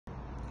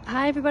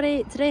Hi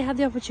everybody, today I have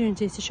the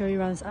opportunity to show you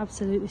around this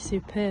absolutely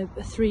superb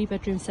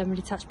 3-bedroom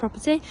semi-detached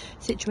property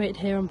situated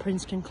here on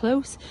Princeton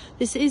Close.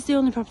 This is the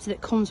only property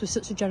that comes with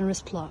such a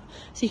generous plot.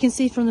 So you can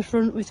see from the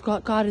front we've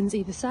got gardens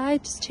either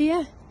side, just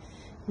here.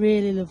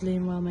 Really lovely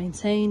and well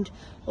maintained.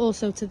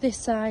 Also to this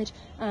side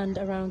and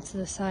around to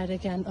the side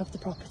again of the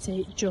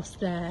property just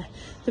there.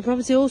 The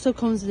property also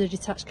comes with a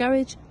detached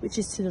garage which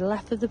is to the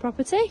left of the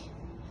property.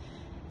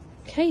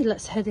 Okay,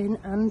 let's head in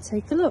and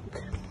take a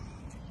look.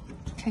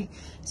 Okay,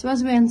 so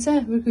as we enter,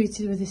 we're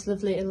greeted with this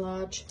lovely and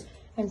large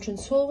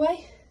entrance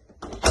hallway.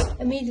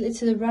 Immediately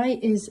to the right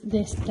is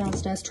this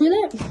downstairs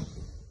toilet.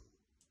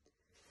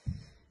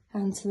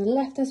 And to the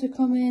left as we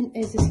come in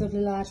is this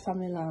lovely large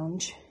family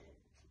lounge.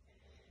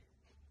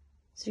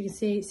 So you can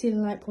see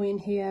ceiling light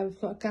point here, we've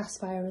got a gas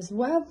fire as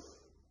well.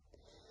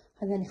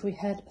 And then if we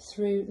head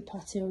through the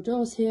patio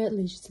doors here, it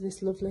leads you to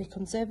this lovely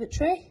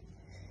conservatory,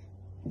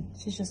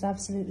 which is just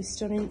absolutely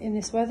stunning in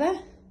this weather.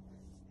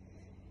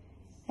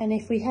 And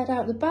if we head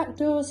out the back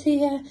doors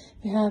here,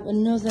 we have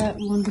another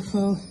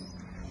wonderful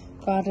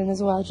garden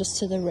as well, just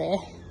to the rear.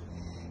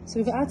 So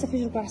we've got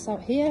artificial grass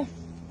out here.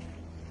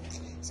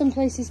 Some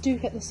places do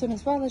get the sun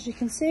as well, as you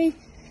can see.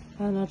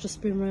 And I'll just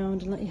spin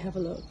around and let you have a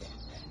look.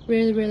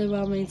 Really, really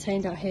well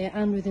maintained out here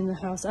and within the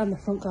house and the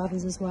front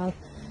gardens as well.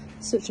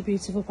 Such a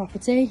beautiful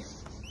property.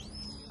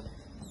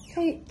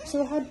 Okay, so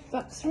we'll head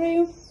back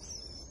through.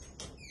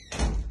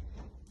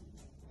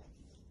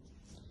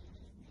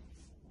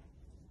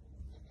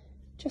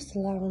 Just a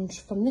lounge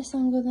from this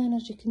angle then,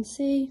 as you can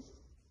see.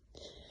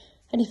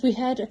 And if we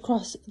head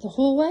across the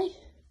hallway,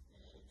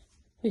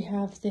 we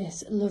have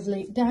this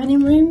lovely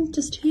dining room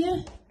just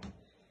here.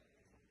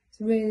 It's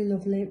really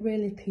lovely,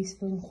 really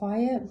peaceful and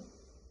quiet.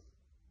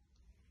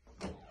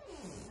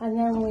 And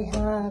then we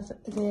have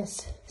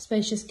this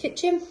spacious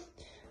kitchen.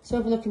 So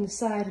overlooking the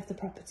side of the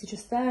property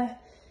just there.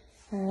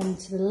 And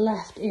to the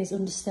left is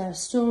understairs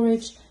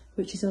storage,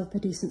 which is of a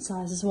decent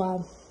size as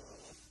well.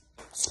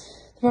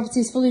 The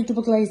property is fully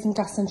double glazed and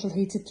gas central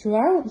heated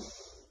throughout.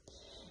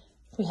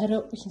 If we head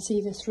up, we can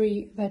see the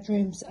 3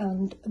 bedrooms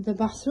and the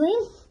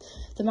bathroom.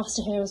 The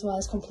master here as well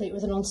is complete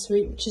with an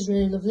ensuite, which is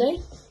really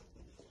lovely.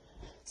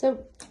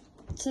 So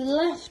to the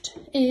left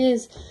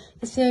is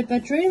the 3rd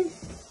bedroom,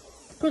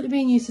 currently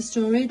being used for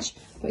storage,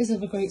 but is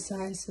of a great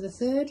size for the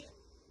 3rd.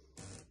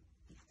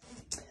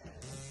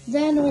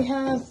 Then we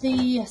have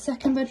the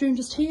 2nd bedroom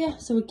just here.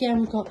 So again,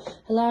 we've got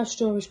a large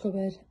storage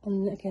cupboard,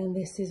 and again,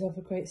 this is of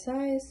a great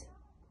size.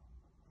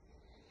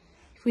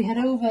 If we head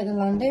over the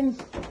landing,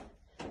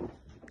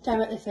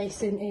 directly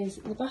facing is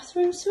the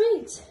bathroom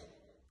suite.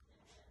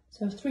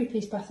 So a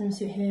 3-piece bathroom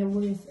suite here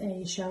with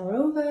a shower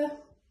over.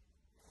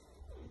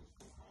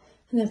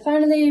 And then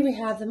finally we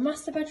have the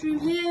master bedroom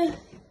here.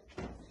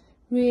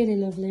 Really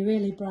lovely,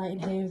 really bright in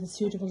here with the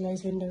 2 double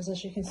glazed windows,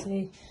 as you can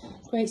see.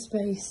 Great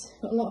space,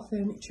 got a lot of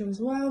furniture as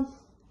well.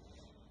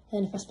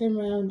 And if I spin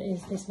around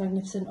is this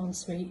magnificent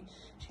ensuite.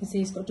 As you can see,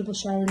 it's got a double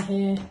shower in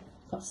here,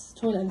 got a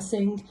toilet and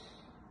sink.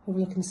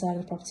 Overlooking the side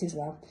of the property as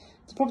well.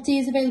 The property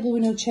is available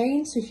with no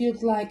chain, so if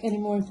you'd like any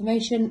more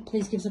information,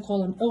 please give us a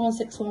call on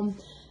 0161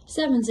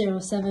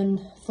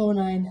 707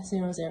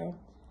 4900.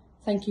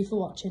 Thank you for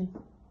watching.